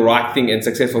I'm doing the right thing and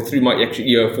successful through my actual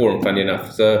EO forum, funny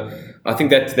enough. So I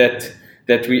think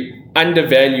that we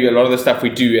undervalue a lot of the stuff we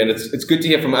do, and it's good to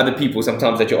hear from other people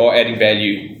sometimes that you are adding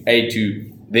value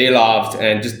to their lives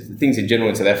and just things in general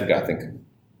in South Africa. I think.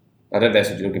 I don't know if that's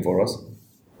what you're looking for, Ross.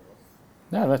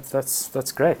 No,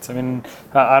 that's great. I mean,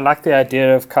 I like the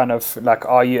idea of kind of like,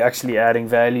 are you actually adding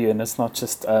value, and it's not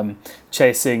just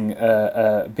chasing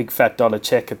a big fat dollar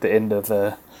check at the end of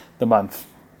the month,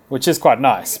 which is quite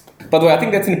nice. By the way, I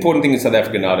think that's an important thing in South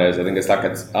Africa nowadays. I think it's like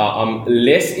I'm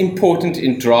less important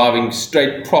in driving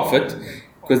straight profit,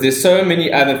 because there's so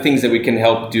many other things that we can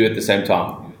help do at the same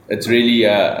time. It's really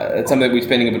it's something that we're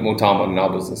spending a bit more time on in our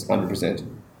business, 100%.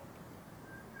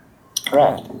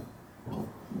 Right.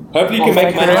 Hopefully you can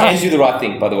make money and do the right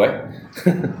thing, by the way.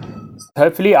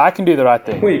 Hopefully I can do the right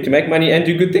thing. Well, you can make money and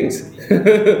do good things.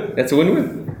 That's a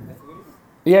win-win.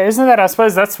 Yeah, isn't that? I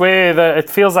suppose that's where it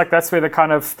feels like that's where the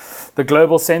kind of the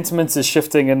global sentiment is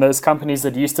shifting, and those companies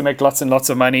that used to make lots and lots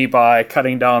of money by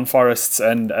cutting down forests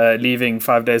and leaving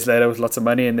 5 days later with lots of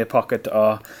money in their pocket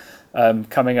are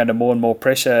coming under more and more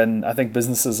pressure. And I think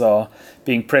businesses are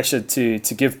being pressured to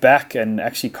give back and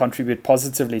actually contribute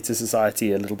positively to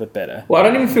society a little bit better. Well, I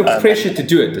don't even feel pressured to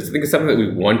do it. I think it's something that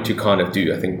we want to kind of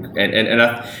do, I think.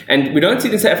 And we don't see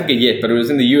it in South Africa yet, but it was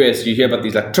in the US, you hear about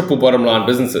these like triple bottom line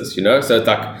businesses, you know? So it's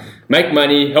like make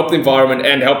money, help the environment,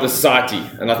 and help the society.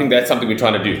 And I think that's something we're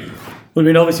trying to do. Well, I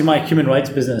mean, obviously, my human rights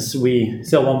business, we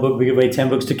sell one book, we give away 10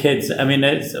 books to kids. I mean,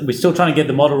 we're still trying to get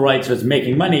the model right, so it's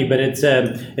making money, but it's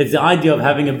the idea of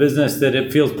having a business that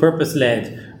it feels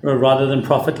purpose-led rather than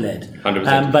profit-led.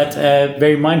 100%. But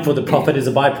very mindful that profit is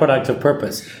a byproduct of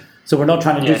purpose. So we're not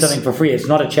trying to do something for free. It's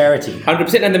not a charity.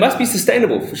 100%. And they must be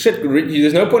sustainable. For shit,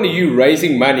 there's no point of you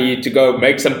raising money to go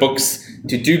make some books,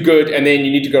 to do good, and then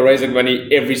you need to go raising money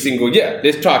every single year.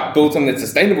 Let's try to build something that's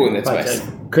sustainable in that space.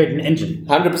 Create an engine.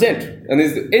 100%. And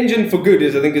there's the engine for good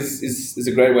I think is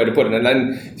a great way to put it.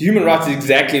 And human rights is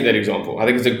exactly that example. I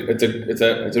think it's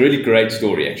a really great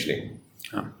story, actually.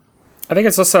 I think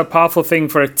it's also a powerful thing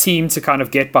for a team to kind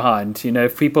of get behind. You know,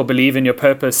 if people believe in your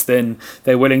purpose, then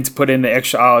they're willing to put in the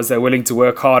extra hours, they're willing to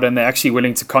work hard, and they're actually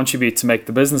willing to contribute to make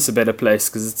the business a better place,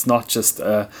 because it's not just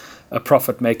a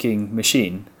profit-making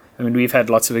machine. I mean, we've had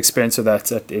lots of experience with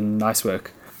that in Nice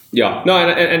Work. Yeah, no,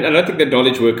 and I don't think that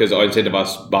knowledge workers are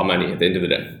incentivized by money at the end of the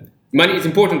day. Money is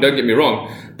important, don't get me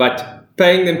wrong, but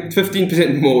paying them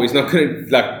 15% more is not going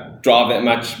to drive that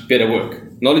much better work.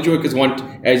 Knowledge workers want,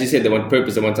 as you said, they want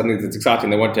purpose, they want something that's exciting,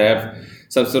 they want to have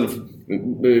some sort of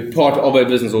part of a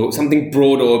business or something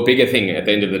broad or a bigger thing at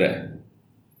the end of the day.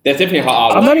 That's definitely how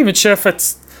I I'm not even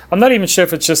sure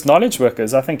if it's just knowledge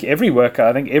workers. I think every worker,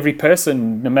 I think every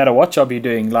person, no matter what job you're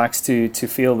doing, likes to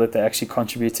feel that they're actually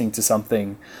contributing to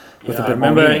something with a bit more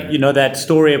remember, meaning. that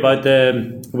story about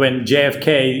when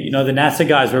JFK, the NASA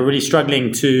guys were really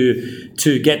struggling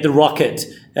to get the rocket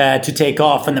to take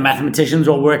off, and the mathematicians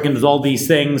were working with all these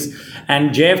things,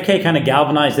 and JFK kind of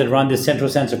galvanized it around this central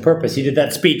sense of purpose. He did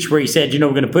that speech where he said, we're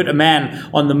going to put a man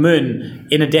on the moon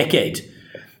in a decade.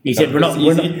 He said, we're not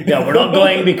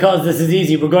going because this is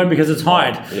easy. We're going because it's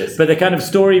hard. Yes. But the kind of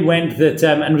story went that,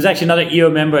 and it was actually another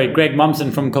EO member, Greg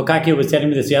Mumson from Kokakio, was telling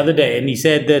me this the other day, and he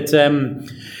said that,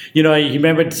 he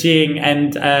remembered seeing,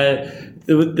 and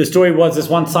the story was this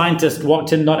one scientist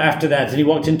walked in, not after that, and he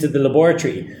walked into the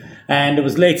laboratory, and it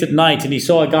was late at night, and he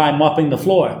saw a guy mopping the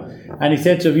floor. And he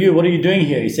said to him, what are you doing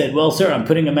here? He said, well, sir, I'm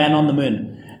putting a man on the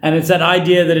moon. And it's that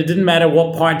idea that it didn't matter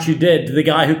what part you did. The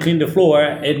guy who cleaned the floor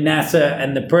at NASA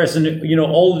and the person,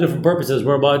 all the different purposes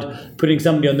were about putting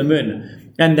somebody on the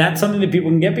moon. And that's something that people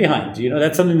can get behind.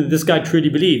 That's something that this guy truly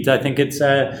believed. I think it's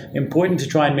important to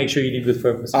try and make sure you lead with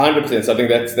purpose. 100%. So I think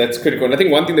that's critical. And I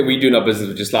think one thing that we do in our business,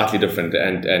 which is slightly different,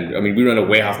 and I mean, we run a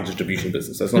warehouse and distribution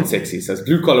business, so it's not sexy. So it's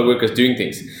blue collar workers doing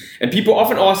things. And people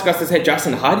often ask us, they say,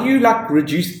 Justin, how do you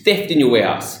reduce theft in your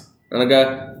warehouse? And I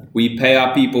go, we pay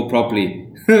our people properly.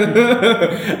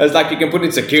 It's like you can put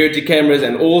in security cameras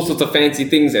and all sorts of fancy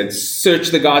things and search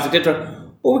the guys, etc.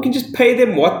 Or we can just pay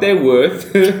them what they're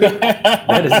worth.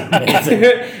 That is amazing.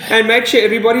 And make sure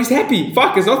everybody's happy.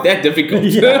 Fuck, it's not that difficult.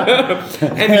 Yeah.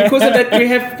 And because of that, we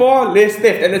have far less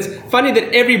theft. And it's funny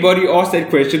that everybody asks that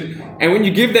question, and when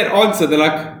you give that answer, they're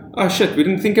like, oh shit, we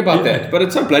didn't think about that. But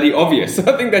it's so bloody obvious.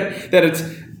 I think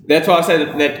that's why I say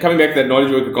that coming back to that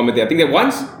knowledge worker comment there, I think that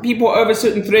once people are over a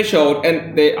certain threshold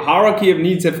and the hierarchy of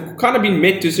needs have kind of been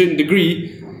met to a certain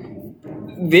degree,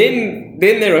 then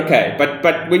they're okay.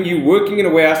 But when you're working in a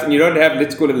warehouse and you don't have,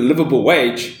 let's call it a livable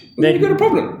wage, then you've got a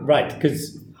problem. Right,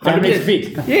 because hand makes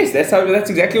feet. Yes, that's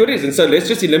exactly what it is. And so let's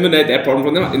just eliminate that problem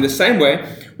from them. In the same way,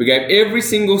 we gave every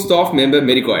single staff member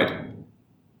medical aid.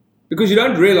 Because you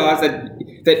don't realize that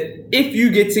if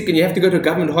you get sick and you have to go to a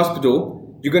government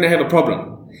hospital, you're going to have a problem.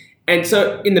 And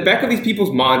so in the back of these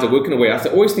people's minds that work in a warehouse,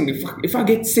 they're always thinking, if I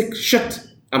get sick, shit,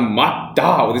 I might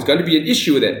die, or there's going to be an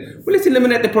issue with it. Well, let's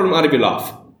eliminate the problem out of your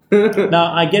life.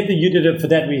 Now, I get that you did it for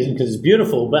that reason because it's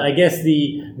beautiful, but I guess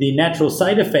the natural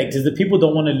side effect is that people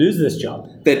don't want to lose this job.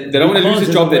 They don't want to lose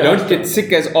the job. They don't get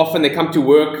sick as often. They come to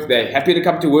work. They're happy to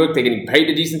come to work. They're getting paid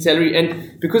a decent salary.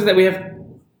 And because of that, we have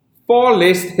far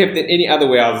less theft than any other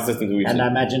warehouse assistant we've seen. And I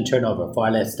imagine turnover, far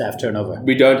less staff turnover.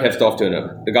 We don't have staff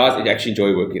turnover. The guys actually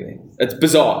enjoy working there. It's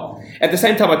bizarre. At the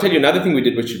same time, I'll tell you another thing we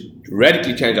did which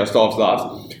radically changed our staff's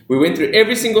lives. We went through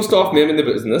every single staff member in the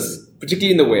business,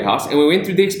 particularly in the warehouse, and we went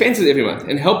through the expenses every month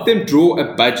and helped them draw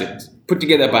a budget, put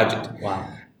together a budget. Wow.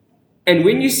 And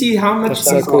when you see how much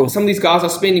some of these guys are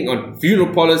spending on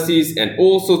funeral policies and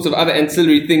all sorts of other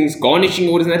ancillary things, garnishing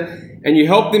orders and that, and you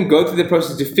help them go through the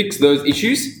process to fix those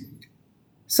issues,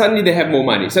 suddenly they have more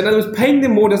money. So in other words, paying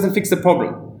them more doesn't fix the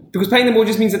problem. Because paying them more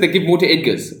just means that they give more to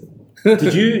Edgar's.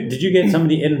 Did you get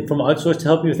somebody in from outsource to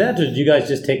help you with that, or did you guys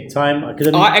just take time? Because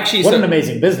an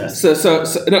amazing business. So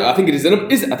no, I think it is.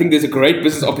 I think there's a great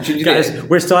business opportunity. Guys,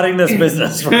 we're starting this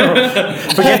business.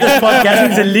 Forget this podcast.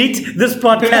 It's elite. This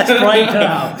podcast right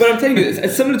now. But I'm telling you,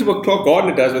 it's similar to what Clark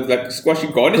Gardner does with like squashing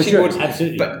garnishing boards.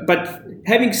 Absolutely. But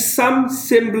having some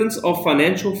semblance of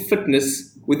financial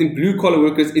fitness within blue collar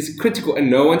workers is critical,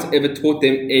 and no one's ever taught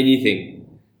them anything.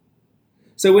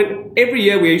 So when every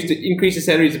year we used to increase the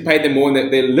salaries to pay them more,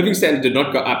 and their living standard did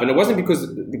not go up, and it wasn't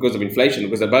because of inflation,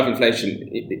 it was above inflation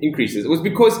increases. It was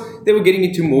because they were getting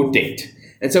into more debt.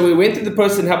 And so we went through the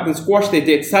process and helped them squash their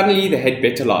debt. Suddenly they had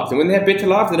better lives. And when they have better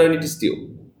lives, they don't need to steal.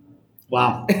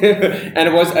 Wow. And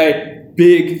it was a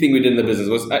big thing we did in the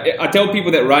business. I tell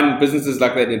people that run businesses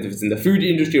like that, if it's in the food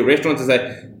industry or restaurants, I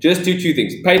say, just do two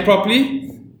things. Pay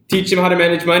properly, teach them how to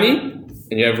manage money,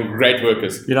 and you have great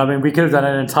workers. You know, I mean, we could have done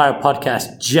an entire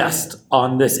podcast just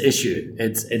on this issue.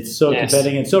 It's so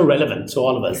compelling and so relevant to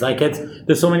all of us. Like,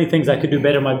 there's so many things I could do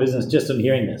better in my business just on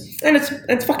hearing this. And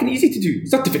it's fucking easy to do.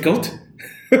 It's not difficult.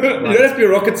 You don't have to be a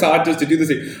rocket scientist to do this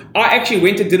thing. I actually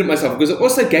went and did it myself because it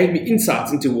also gave me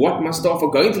insights into what my staff are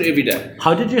going through every day.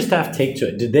 How did your staff take to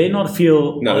it? Did they not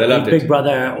feel they loved big it.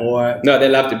 brother or... No, they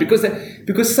loved it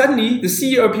because suddenly the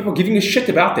CEO people are giving a shit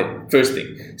about them, first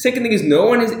thing. Second thing is no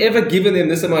one has ever given them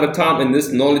this amount of time and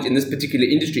this knowledge in this particular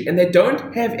industry, and they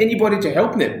don't have anybody to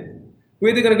help them.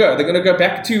 Where are they going to go? They're going to go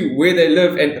back to where they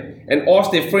live and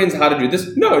ask their friends how to do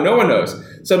this? No one knows.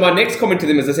 So my next comment to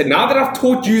them is I said, now that I've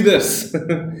taught you this,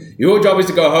 your job is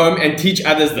to go home and teach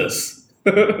others this.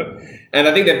 And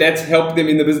I think that's helped them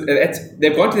in the business.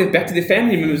 They've gone back to their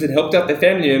family members and helped out their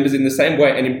family members in the same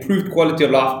way and improved quality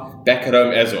of life back at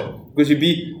home as well. Because you'd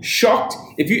be shocked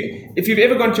if you've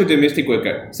ever gone to a domestic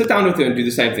worker, sit down with her and do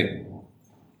the same thing.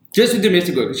 Just a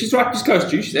domestic worker. She's right, she's close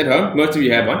to you. She's at home. Most of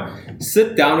you have one.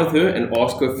 Sit down with her and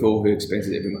ask her for her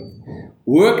expenses every month.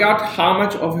 Work out how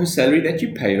much of her salary that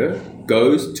you pay her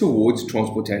goes towards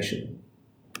transportation,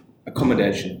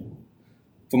 accommodation.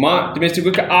 For my domestic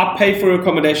worker, I pay for her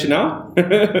accommodation now,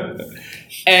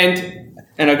 and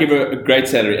I give her a great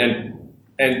salary,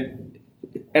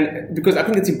 and because I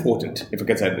think it's important, if I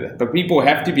can say that. But people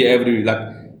have to be able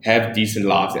to have decent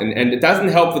lives, and it doesn't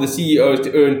help for the CEOs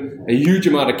to earn a huge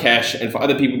amount of cash and for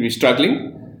other people to be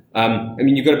struggling.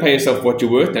 You've got to pay yourself what you're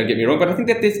worth, don't get me wrong, but I think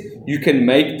that you can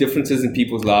make differences in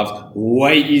people's lives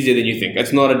way easier than you think.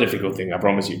 It's not a difficult thing, I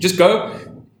promise you. Just go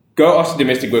ask a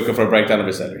domestic worker for a breakdown of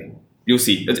her salary. You'll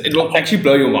see. It'll actually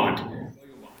blow your mind.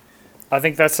 I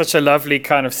think that's such a lovely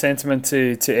kind of sentiment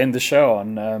to end the show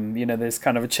on. There's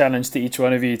kind of a challenge to each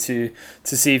one of you to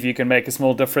see if you can make a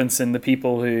small difference in the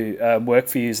people who work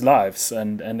for you's lives,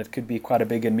 and it could be quite a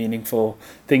big and meaningful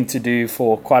thing to do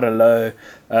for quite a low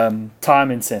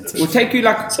time incentive. It will take you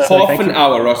half an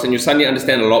hour, Ross, and you'll suddenly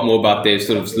understand a lot more about their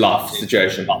sort of life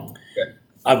situation.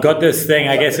 I've got this thing,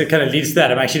 I guess it kind of leads to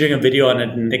that. I'm actually doing a video on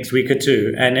it next week or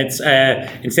two. And it's,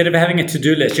 instead of having a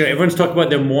to-do list, everyone's talking about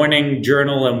their morning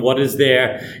journal and what is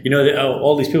there.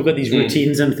 All these people got these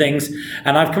routines and things.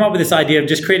 And I've come up with this idea of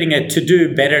just creating a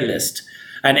to-do better list.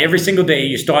 And every single day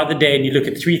you start the day and you look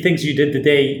at 3 things you did the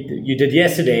day you did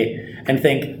yesterday and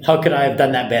think, how could I have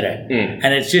done that better?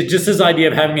 And it's just this idea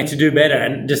of having it to do better.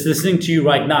 And just listening to you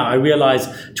right now, I realize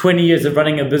 20 years of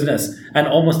running a business and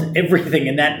almost everything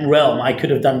in that realm I could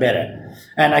have done better.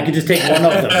 And I could just take one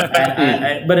of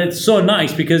them. But it's so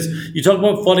nice because you talk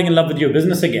about falling in love with your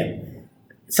business again.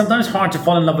 Sometimes hard to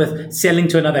fall in love with selling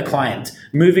to another client,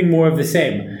 moving more of the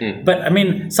same. But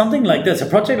something like this, a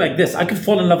project like this, I could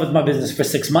fall in love with my business for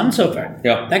 6 months over.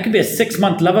 Yeah. That could be a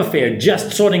 6-month love affair,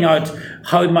 just sorting out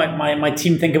how my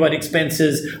team think about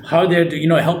expenses, how they're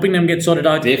helping them get sorted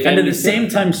out, and at the same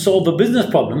time solve a business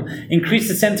problem, increase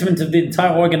the sentiment of the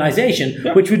entire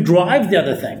organization, which would drive the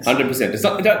other things. 100%.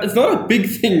 It's not a big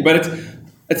thing, but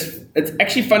it's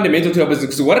actually fundamental to our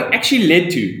business. So what it actually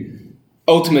led to,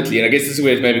 ultimately, and I guess this is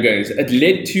where it's maybe going, it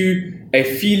led to a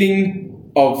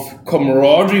feeling of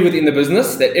camaraderie within the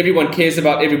business, that everyone cares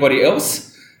about everybody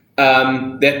else,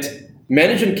 that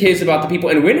management cares about the people.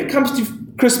 And when it comes to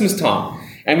Christmas time,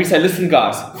 and we say, listen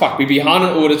guys, we're behind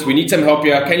on orders, we need some help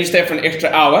here, can you stay for an extra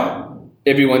hour?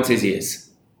 Everyone says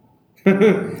yes. They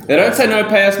don't say no,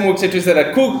 pay us more, etc. They say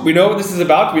that, cool, we know what this is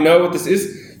about, we know what this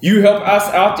is, you help us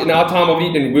out in our time of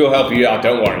need and we'll help you out,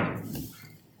 don't worry.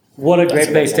 What a great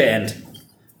place to end.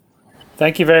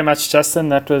 Thank you very much, Justin.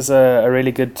 That was a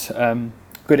really good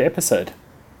episode.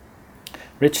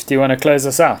 Rich, do you want to close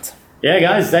us out? Yeah,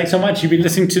 guys, thanks so much. You've been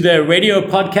listening to the radio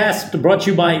podcast brought to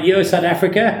you by EO South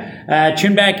Africa.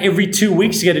 Tune back every 2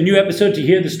 weeks to get a new episode to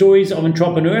hear the stories of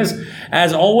entrepreneurs.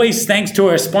 As always, thanks to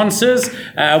our sponsors.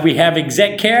 We have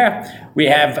Exec Care, we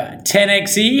have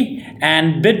 10xe,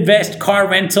 and Bidvest Car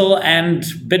Rental and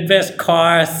Bidvest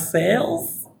Car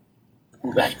Sales.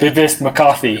 Bidvest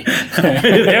McCarthy.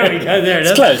 There we go. There it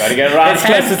is. It's close. Gotta get it right. It's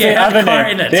close. It's the other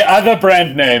name. The other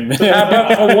brand name.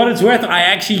 But for what it's worth, I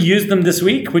actually used them this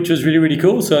week, which was really, really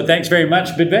cool. So thanks very much,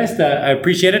 Bidvest. I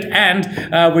appreciate it. And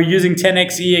we're using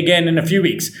 10xe again in a few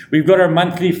weeks. We've got our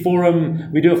monthly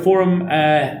forum. We do a forum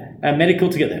medical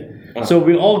together. So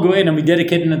we all go in and we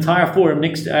dedicate an entire forum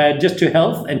next just to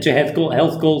health and to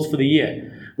health goals for the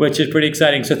year, which is pretty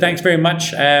exciting. So thanks very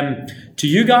much to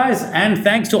you guys, and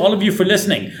thanks to all of you for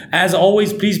listening. As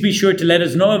always, please be sure to let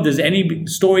us know if there's any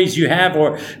stories you have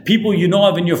or people you know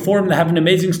of in your forum that have an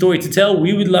amazing story to tell.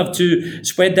 We would love to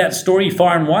spread that story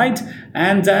far and wide.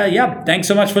 And thanks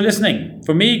so much for listening.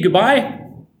 For me, goodbye.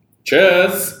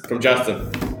 Cheers from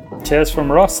Justin. Cheers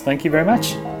from Ross. Thank you very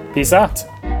much. Peace out.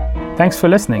 Thanks for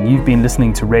listening. You've been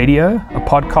listening to Radio, a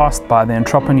podcast by the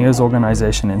Entrepreneurs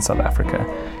Organization in South Africa.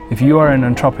 If you are an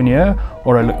entrepreneur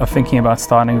or are thinking about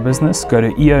starting a business, go to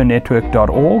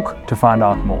eonetwork.org to find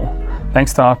out more.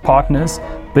 Thanks to our partners,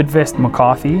 Bidvest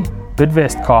McCarthy,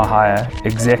 Bidvest Car Hire,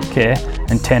 Exec Care,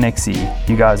 and 10xe.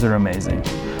 You guys are amazing.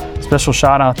 Special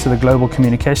shout out to the Global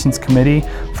Communications Committee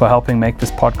for helping make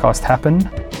this podcast happen.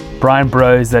 Brian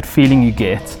Bros, that feeling you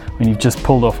get when you've just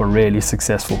pulled off a really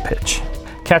successful pitch.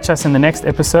 Catch us in the next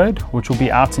episode, which will be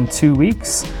out in 2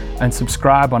 weeks, and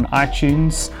subscribe on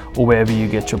iTunes or wherever you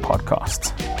get your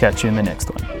podcasts. Catch you in the next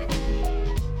one.